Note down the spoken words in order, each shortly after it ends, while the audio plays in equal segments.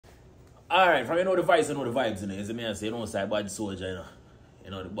Alright, from you know the vibes, you know the vibes, you know. You me I say, you know, say bad soldier, you know.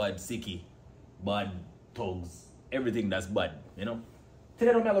 You know, the bad sicky, bad thugs, everything that's bad, you know.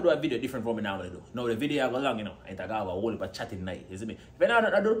 Today I'm gonna do a video different from me now. Now the video I go long, you know. I have a whole heap of chatting night. You see me? If you know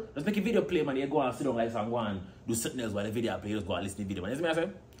what I do, just make a video play, man. You go and sit down like and go and do something else while the video play, just go and listen to the video. Man. You see me I say?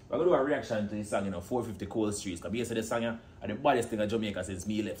 We're gonna do a reaction to this song, you know, 450 Cold Streets. Because basically this song, are the baddest thing in Jamaica since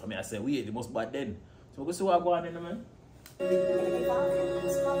me left. For me, I say, wait, the most bad then. So we're gonna see what go on in, man.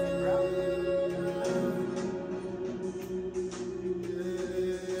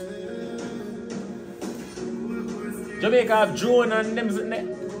 Jamaica have drone and them sitting there.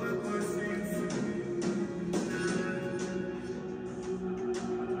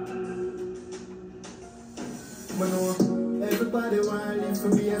 Everybody want live to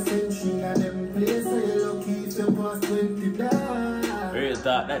be a century and them place so you're lucky if you pass 20 days. Real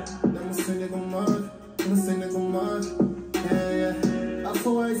talk that. Them say go mad, yeah.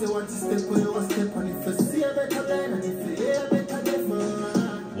 Otherwise you want to step where you want to step, and if you see a better line and if you hear a better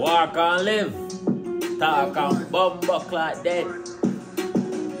different. Walk and live. Talk and bumbuck like that.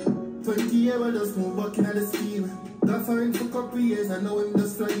 20 years I just move back in the scheme. Got for him for a couple years and now him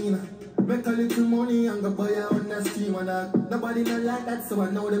just flying. Make a little money and go buy a on the stream and nobody not like that, so I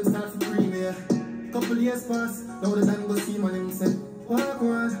know them start to premiere. Couple years pass, now the Dan go see man him say, walk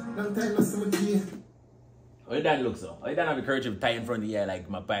on, long time no see my G. How you done look so? How you done have the courage of tie in front of the air like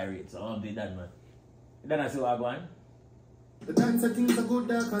my pirates? So I'm doing that, man. You done see what I go on? The dance things are good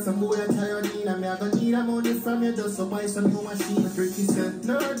there, cause some boy a try on in and me I gonna need a money from you just to buy some new machine. Ricky said,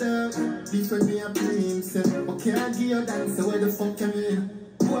 no dog, different me a play him said, but can't give you dance, so where the fuck you mean?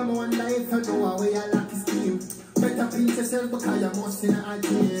 Who am I one life, I know how way I like his team. Better pinch yourself because you must in a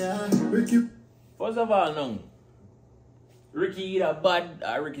idea. Ricky. First of all, no. Ricky either bad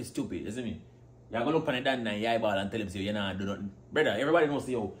or Ricky stupid, you see me? You're going to look on the dan and you eyeball and tell him, say, you're not do nothing. Brother, everybody knows,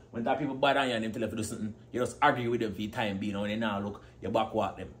 yo, when that people bad on you and them tell you to do something, you just argue with them for your time being, and when they now look, you back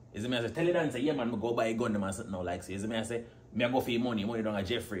walk them. You see me? I say, tell you that, say, yeah, man, I go buy a gun them and something now, like, say, you see me? I say, me I go for your money down at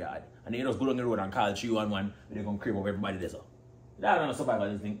Jeffrey yard. And then you just go down the road and call 311 and they're going to creep up everybody there, so. That don't survive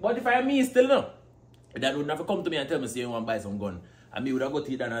this thing. But if I me still no, that would never come to me and tell me, say, you want to buy some gun. And me would have go to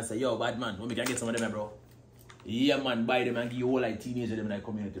you and say, yo, bad man, when we can get some of them, bro. Yeah, man, buy them and give you all like teenagers them in that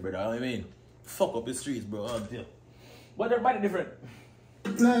community, brother. You know what I mean? Fuck up the streets, bro. Oh, dear. But everybody different.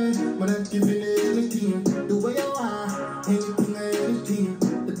 Play, but I'm giving anything. The way you are, anything or anything.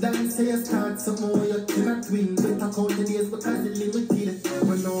 The dance say you start some more, you cannot win. Better count the days because it's limited.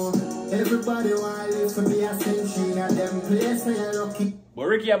 But no, everybody want to live to be a century and them place where you're lucky. But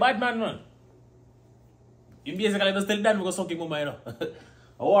Ricky a bad man. You basically just tell Dan because something more, you know.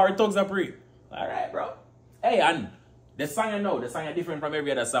 How our thugs are pre. Alright, bro. Hey, and the song you know, the song is different from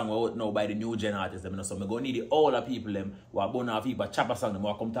every other song we out now by the new gen artists. Them, you know, so I'm going to need all the people them who are born off people chopper song them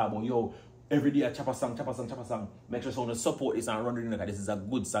who come talk about, yo, every day a chopper song. Make sure someone support this and run it, you know, because this is a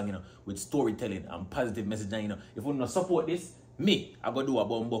good song, you know, with storytelling and positive messaging, you know. If you don't support this, me, I go do a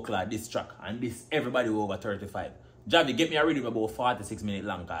bumbuckler this track and this everybody over 35. Javi, get me a rhythm about 46 minutes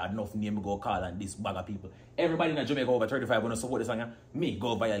long, because I had enough name to go call and this bag of people. Everybody in Jamaica over 35 want to support this song, me,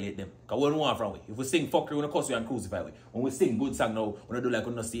 go violate them. Because we don't want from we. If we sing fuck you, we don't cuss you and crucify we. When we sing good song now, we don't do like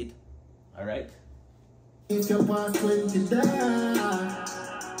we don't see it. Alright? If you pass 20 days, them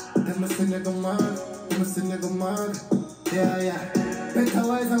must say nigga mad, yeah. Better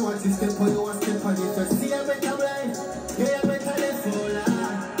wise and watch you step on you and step on it. Just see a better blind, yeah, a better left for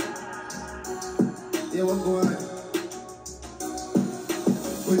life. Yeah, what go on?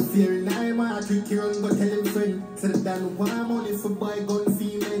 With fear in eye, my tricky run, but tell him friend. Said that one money for buy gun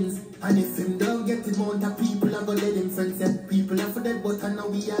females. And if him don't get it, amount of people are gonna let him friend. Said people are for them, but I know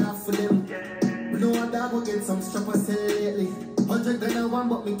we are for them. We know what dog will get some strap sell lately. 100 grand and one,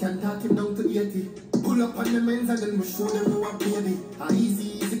 but me can talk him down to 80. Pull up on the men's and then we show them who are baby. How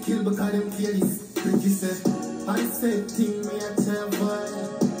easy kill because them careless. Ricky said, I said, thing me a tell boy.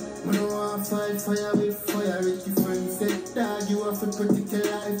 I don't want to fight fire with fire. Ricky friend said, dog, you have to protect your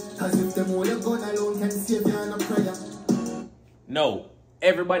life. Cause if them all your gun alone can save you on a prayer. No.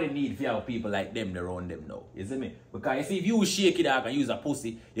 Everybody need to have people like them around them now. You see me? Because you see, if you shake it out and use a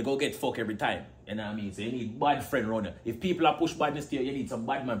pussy, you go get fucked every time. You know what I mean? So you need bad friend around you. If people are push badness to you, you need some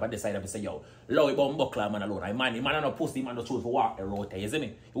bad man by the side of you say, yo, Lowy Bumbuckler man alone. I man are not pussy, man just choose for walk the road there. You see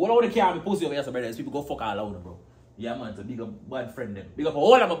me? You want all the car and pussy over here, so brothers, people go fuck all around, bro. Yeah, man, so big up bad friend them. Big up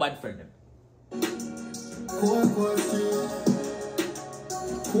all of my bad friend them.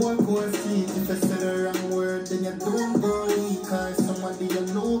 Cold street, if you say the wrong word, then you don't go weak, cause somebody you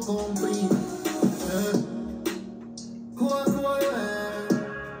know gon' breathe. Cold.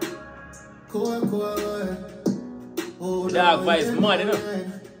 Oh, dog vice mad, you know?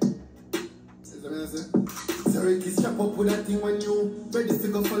 So Ricky strap up with that thing when you ready to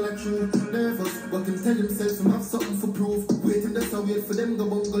go for like true. Nervous, but him tell himself him have something for proof. Waiting just a wait for them go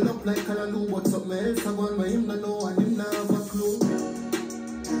bungle up like Kalaloo. But something else I want where him no know and him not have a clue.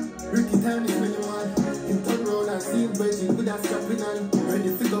 Ricky time is when you want. Him turn round and see him bridging with that strapping on.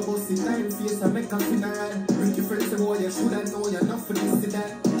 Ready to go bust in time face and make a funeral. Ricky friends say boy you should have known you're not for this to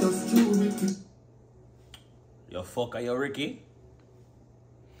that. Just true Ricky. Yo fucker yo Ricky.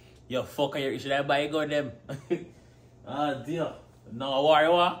 Yo, fucker, you should I buy a gun them? Ah, dear. No, war,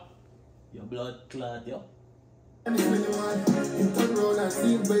 you are. Your blood clot, yo. Him turn round and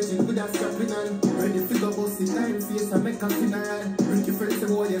see him bridging with that strapping on. Ready to go bust in time face and make a funeral. Ricky friends say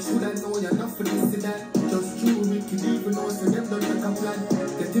boy you should have known you're not for this to that. Just true Ricky even know so them don't make a plan.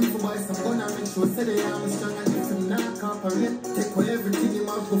 Get him to buy some gun and make sure say they are strong. And if him not cooperate, take away everything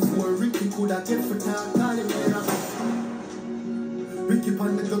him have before Ricky could have get for talk. Call him here. Ricky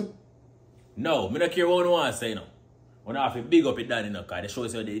pan the gun. No, I don't care what you want to say, you know. I don't have to big up it down, you know, because the show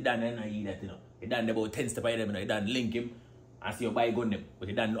says that Dan and eat that, you know. He done about 10 steps by them, you know. He done link him and see you buy gun them. But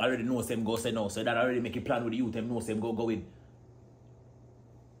he done already knows him go say no. So that already make a plan with the youth, him knows him go in.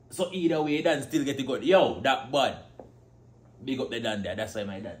 So either way, he done still get the gun. Yo, that bad. Big up the Dan there, that's why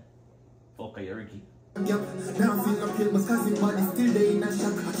my dad. Fucker, you Ricky. Now I feel no pain, but cause his body still there in a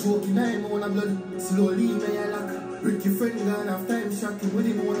shock. Choking him on a blood, slowly may I lock. Ricky friend gone after him shocking with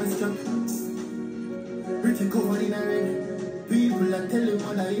him on a strap. Ricky covered in a red. People are telling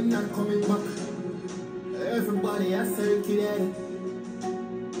him that him not coming back. Everybody has to Ricky dead.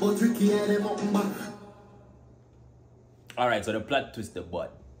 But Ricky had him up and back. Alright, so the plot twist the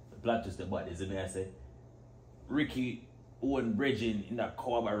butt. The plot twist the butt is it I say? Ricky own bridging in that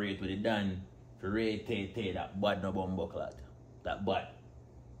collaborate with the Dan for Ray Tay that bad no bumbo clot. That bad.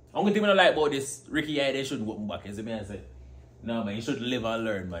 Only thing I don't like about this, Ricky they shouldn't go back, is it me I say? No man, you should live and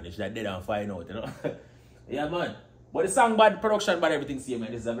learn, man. You should have dead and find out, you know. Yeah man. But the song bad, production bad, everything same,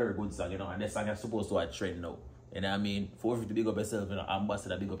 man. This is a very good song, you know, and this song is supposed to have a trend now. You know what I mean? For everything to big up yourself, you know,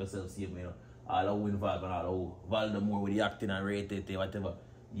 ambassador big up yourself, same, you know. All who involved and all who Voldemort with the acting and Ray Tay, whatever.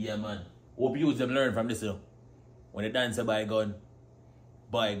 Yeah man. Hope you them learn from this, you know. When they dance a buy gun.